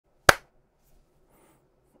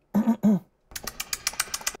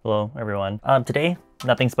Hello everyone. Today,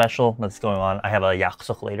 nothing special that's going on. I have a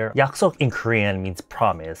약속 later. 약속 in Korean means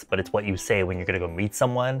promise, but it's what you say when you're gonna go meet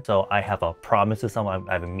someone. So I have a promise with someone,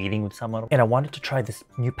 I have a meeting with someone, and I wanted to try this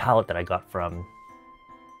new palette that I got from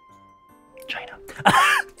China.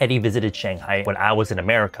 Eddie visited Shanghai when I was in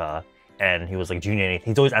America, and he was like, do you need anything?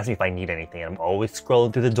 He's always asking me if I need anything, and I'm always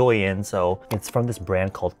scrolling through the Douyin. So it's from this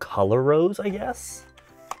brand called COLORROSE, I guess.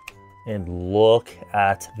 And look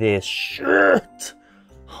at this shirt.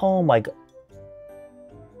 Oh my god.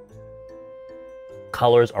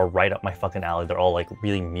 Colors are right up my fucking alley. They're all like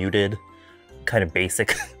really muted, kind of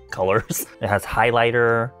basic colors. It has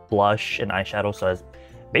highlighter, blush, and eyeshadow, so it has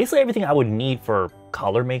basically everything I would need for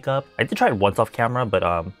color makeup. I did try it once off camera, but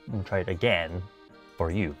I'm gonna try it again for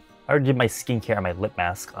you. I already did my skincare and my lip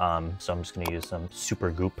mask, so I'm just gonna use some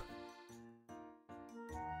SUPERGOOP.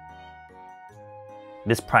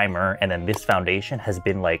 This primer and then this foundation has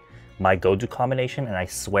been like my go-to combination, and I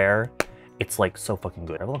swear it's like so fucking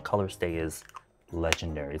good. Revlon COLORSTAY is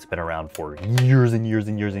legendary. It's been around for years and years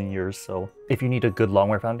and years and years. So if you need a good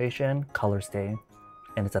longwear foundation, COLORSTAY,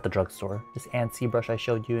 and it's at the drugstore. This Ansi brush I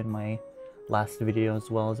showed you in my last video as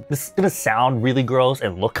well. This is gonna sound really gross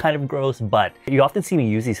and look kind of gross, but you often see me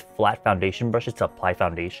use these flat foundation brushes to apply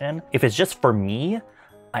foundation. If it's just for me,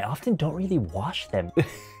 I often don't really wash them.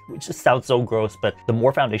 Which just sounds so gross, but the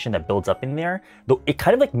more foundation that builds up in there, it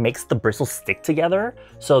kind of like makes the bristles stick together.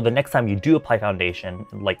 So the next time you do apply foundation,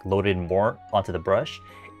 like load it more onto the brush,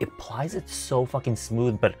 it applies it so fucking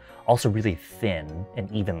smooth, but also really thin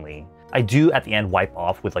and evenly. I do at the end wipe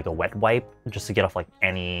off with like a wet wipe just to get off like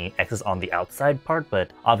any excess on the outside part.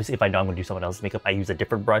 But obviously if I know I'm gonna do someone else's makeup, I use a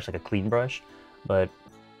different brush, like a clean brush. But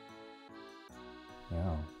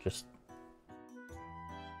yeah, just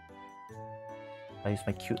I use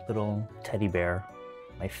my cute little teddy bear,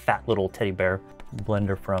 my fat little teddy bear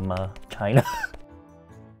blender from China.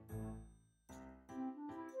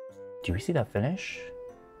 Do you see that finish?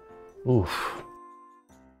 Oof.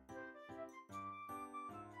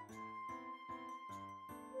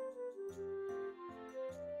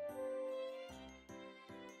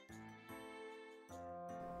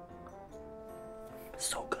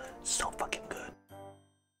 So good, so fucking good.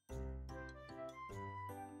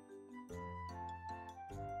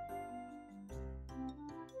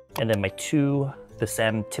 And then my the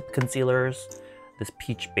SAEM tip concealers, this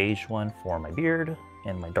peach beige one for my beard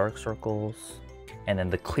and my dark circles, and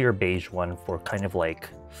then the clear beige one for kind of like,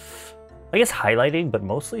 I guess highlighting, but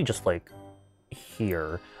mostly just like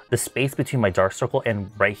here. The space between my dark circle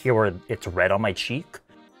and right here where it's red on my cheek.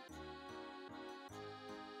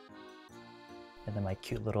 And then my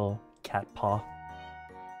cute little cat paw.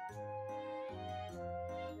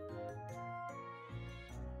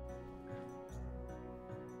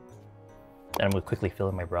 And I'm gonna quickly fill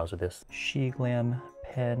in my brows with this SHEGLAM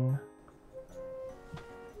pen.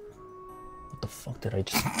 What the fuck did I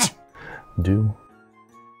just do?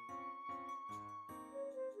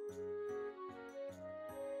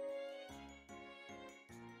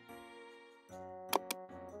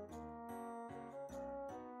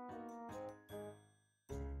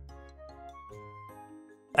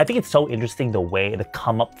 I think it's so interesting the way the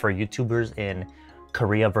come up for YouTubers in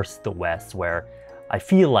Korea versus the West, where I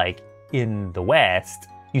feel like in the West,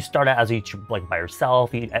 you start out as a YouTuber like by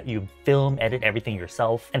yourself, you film, edit everything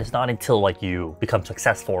yourself, and it's not until like you become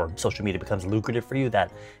successful or social media becomes lucrative for you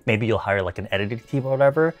that maybe you'll hire like an editing team or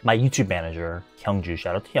whatever. My YouTube manager, Hyungju,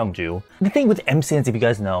 shout out to Hyungju. The thing with MCNs, if you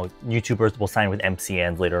guys know, YouTubers will sign with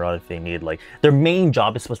MCNs later on if they need, like, their main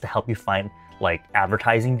job is supposed to help you find like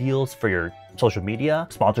advertising deals for your social media,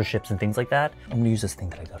 sponsorships and things like that. I'm gonna use this thing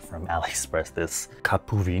that I got from AliExpress, this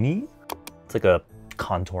CAPUVINNI. It's like a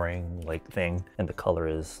contouring like thing, and the color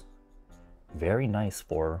is very nice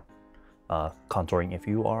for contouring if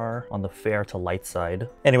you are on the fair to light side.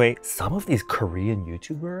 Anyway, some of these Korean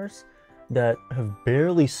YouTubers that have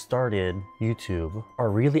barely started YouTube are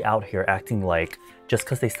really out here acting like just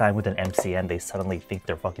because they sign with an MCN they suddenly think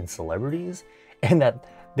they're fucking celebrities and that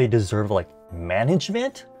they deserve like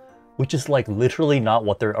management, which is like literally not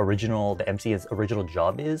what their the MCN's original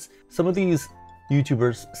job is. Some of these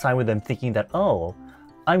YouTubers sign with them thinking that, oh,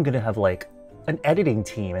 I'm gonna have like an editing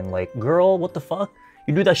team, and like, girl, what the fuck?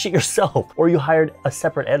 You do that shit yourself, or you hired a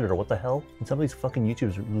separate editor, what the hell? And some of these fucking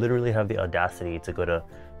YouTubers literally have the audacity to go to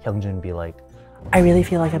Hyungjin and be like, I really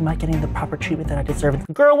feel like I'm not getting the proper treatment that I deserve.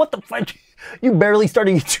 Girl, what the fuck? You barely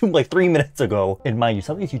started YouTube like 3 minutes ago. And mind you,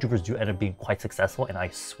 some of these YouTubers do end up being quite successful, and I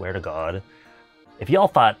swear to God, if y'all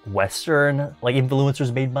thought Western like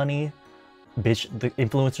influencers made money, bitch, the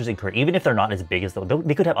influencers in Korea, even if they're not as big as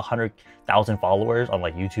they could have 100,000 followers on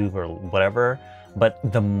like YouTube or whatever, But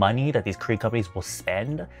the money that these Korean companies will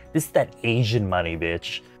spend, this is that Asian money,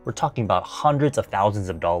 bitch. We're talking about hundreds of thousands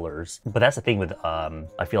of dollars. But that's the thing with,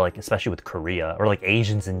 I feel like, especially with Korea, or like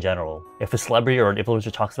Asians in general. If a celebrity or an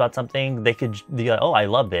influencer talks about something, they could be like, oh, I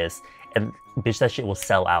love this. And bitch, that shit will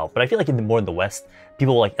sell out. But I feel like more in the West,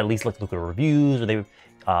 people will like at least look at reviews, or they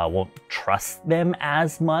won't trust them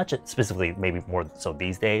as much, specifically maybe more so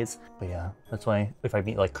these days. But yeah, that's why if I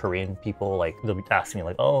meet like Korean people, like they'll be asking me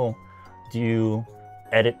like, oh, do you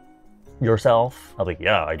edit yourself? I'm like,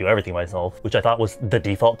 yeah, I do everything myself, which I thought was the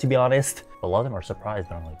default, to be honest. A lot of them are surprised,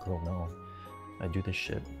 but I'm like, oh no, I do this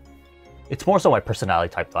shit. It's more so my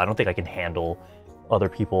personality type though. I don't think I can handle other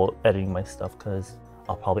people editing my stuff because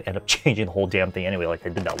I'll probably end up changing the whole damn thing anyway, like I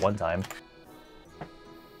did that one time.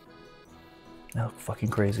 That look fucking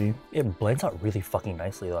crazy. It blends out really fucking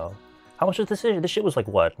nicely though. How much is this? This shit was like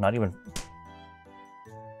what? Not even...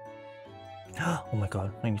 Oh my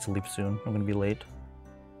god, I need to leave soon. I'm gonna be late.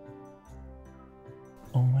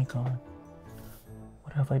 Oh my god.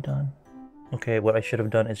 What have I done? Okay, what I should have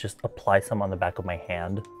done is just apply some on the back of my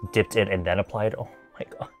hand, dipped in and then applied. Oh my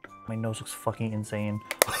god. My nose looks fucking insane.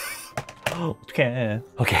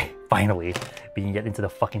 Okay, finally, we can get into the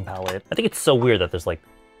fucking palette. I think it's so weird that there's like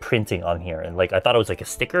printing on here, and like I thought it was like a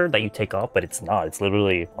sticker that you take off, but it's not. It's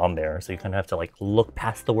literally on there, so you kind of have to like look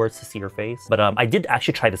past the words to see your face. But I did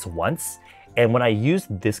actually try this once, and when I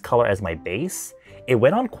used this color as my base, it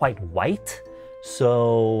went on quite white.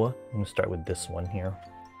 So I'm gonna start with this one here.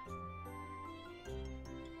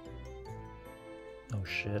 Oh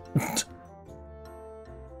shit.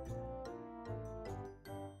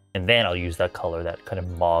 And then I'll use that color, that kind of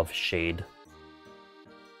mauve shade.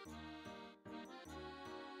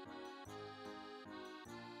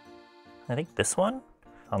 I think this one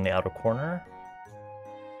on the outer corner.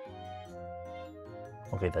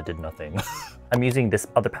 Okay, that did nothing. I'm using this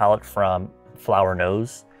other palette from Flower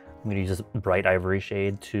Nose. I'm gonna use this bright ivory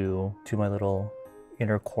shade to my little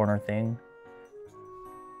inner corner thing.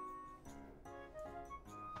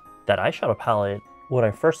 That eyeshadow palette, when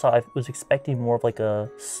I first saw it, I was expecting more of like a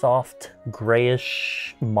soft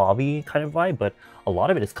grayish mauve-y kind of vibe, but a lot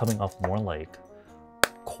of it is coming off more like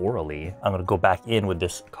corally. I'm gonna go back in with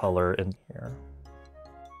this color in here.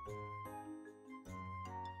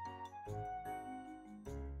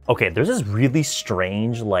 Okay, there's this really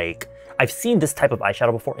strange, like, I've seen this type of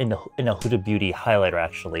eyeshadow before in a Huda Beauty highlighter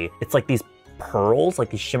actually. It's like these pearls,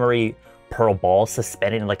 like these shimmery pearl balls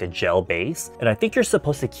suspended in like a gel base. And I think you're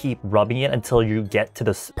supposed to keep rubbing it until you get to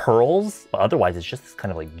the pearls, but otherwise it's just this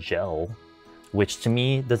kind of like gel, which to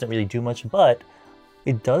me doesn't really do much, but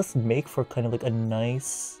it does make for kind of like a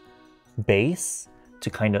nice base to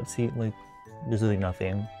kind of see, like, there's really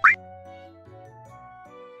nothing.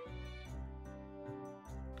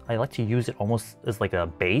 I like to use it almost as like a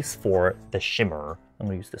base for the shimmer. I'm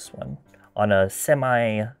gonna use this one on a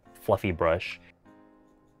semi-fluffy brush.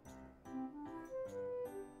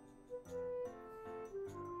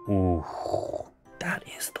 Ooh, that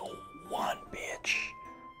is the one, bitch.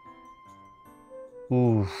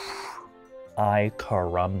 Ooh, ay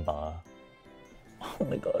caramba. Oh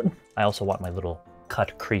my god. I also want my little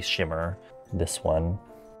cut crease shimmer. This one.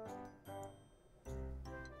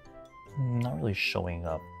 Not really showing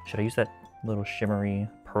up. Should I use that little shimmery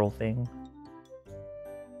pearl thing?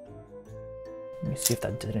 Let me see if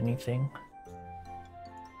that did anything.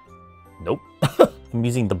 Nope. I'm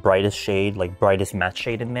using the brightest shade, like brightest matte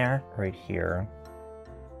shade in there, right here.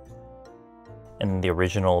 And the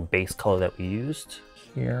original base color that we used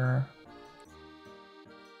here.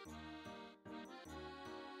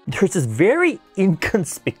 There's this very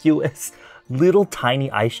inconspicuous little tiny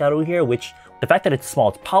eyeshadow here, which the fact that it's small,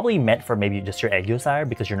 it's probably meant for maybe just your aiguisire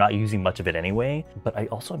because you're not using much of it anyway. But I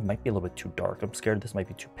also might be a little bit too dark. I'm scared this might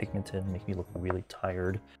be too pigmented and make me look really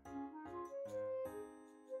tired.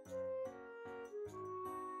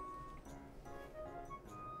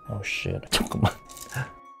 Oh shit, come on.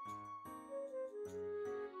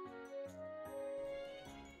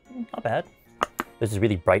 Not bad. There's this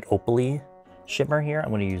really bright opal-y shimmer here.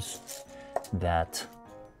 I'm gonna use that.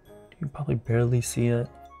 You can probably barely see it.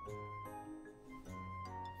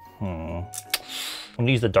 I'm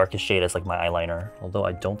gonna use the darkest shade as like my eyeliner, although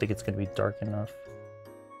I don't think it's gonna be dark enough.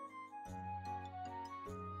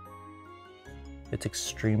 It's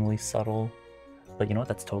extremely subtle, but you know what?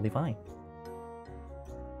 That's totally fine.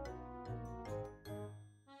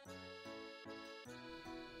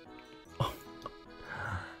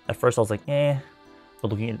 At first I was like, eh, but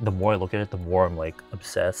the more I look at it, the more I'm like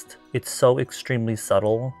obsessed. It's so extremely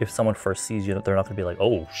subtle. If someone first sees you, they're not gonna be like,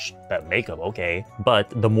 oh, that makeup, okay. But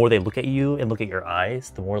the more they look at you and look at your eyes,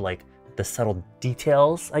 the more like the subtle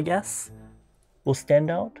details, I guess, will stand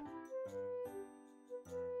out.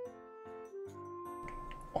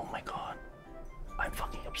 Oh my god. I'm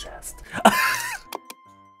fucking obsessed.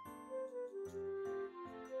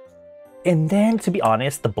 And then, to be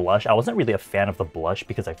honest, the blush, I wasn't really a fan of the blush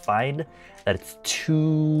because I find that it's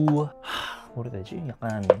too...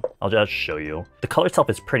 I'll just show you. The color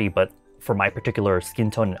itself is pretty, but for my particular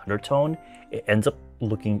skin tone and undertone, it ends up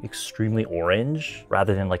looking extremely orange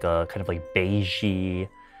rather than like a kind of like beigey,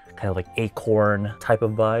 kind of like acorn type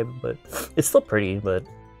of vibe. But it's still pretty, but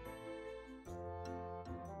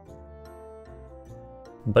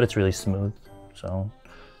it's really smooth, so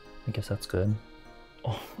I guess that's good.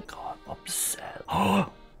 Oh my god, upset.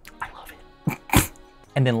 Oh, I love it.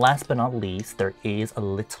 And then last but not least, there is a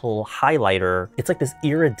little highlighter. It's like this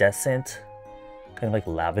iridescent, kind of like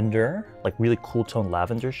lavender, like really cool tone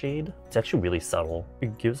lavender shade. It's actually really subtle.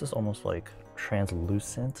 It gives this almost like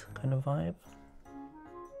translucent kind of vibe.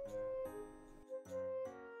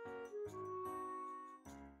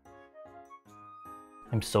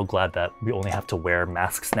 I'm so glad that we only have to wear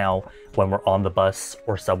masks now when we're on the bus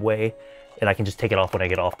or subway, and I can just take it off when I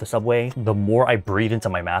get off the subway. The more I breathe into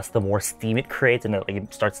my mask, the more steam it creates, and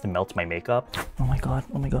it starts to melt my makeup. Oh my god,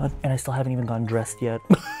 oh my god. And I still haven't even gotten dressed yet.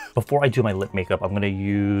 Before I do my lip makeup, I'm gonna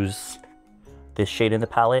use this shade in the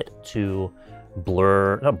palette to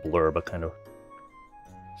blur, not blur, but kind of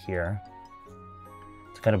here,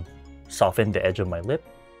 to kind of soften the edge of my lip.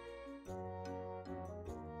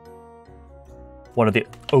 One of the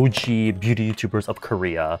OG beauty YouTubers of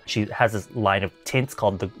Korea. She has this line of tints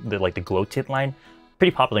called the glow tint line.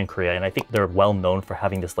 Pretty popular in Korea, and I think they're well known for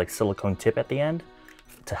having this like silicone tip at the end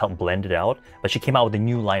to help blend it out. But she came out with a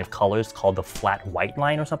new line of colors called the flat white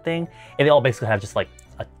line or something, and they all basically have just like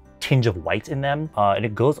a tinge of white in them. And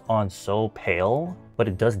it goes on so pale, but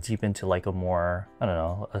it does deepen to like a more, I don't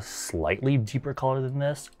know, a slightly deeper color than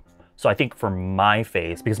this. So I think for my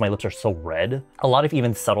face, because my lips are so red, a lot of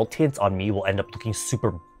even subtle tints on me will end up looking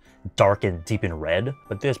super dark and deep in red.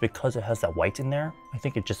 But this, because it has that white in there, I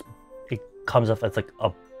think it comes off as like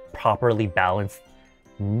a properly balanced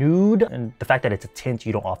nude. And the fact that it's a tint,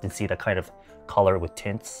 you don't often see that kind of color with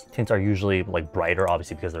tints. Tints are usually like brighter,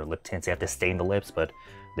 obviously, because they're lip tints. They have to stain the lips, but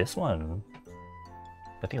this one,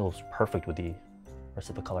 I think it looks perfect with the rest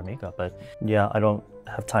of the color makeup. But yeah, I don't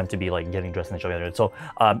have time to be like getting dressed and showing it. So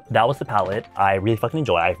that was the palette. I really fucking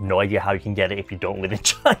enjoy it. I have no idea how you can get it if you don't live in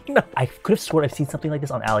China. I could have sworn I've seen something like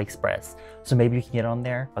this on AliExpress, so maybe you can get it on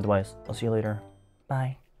there. Otherwise, I'll see you later.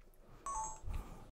 Bye.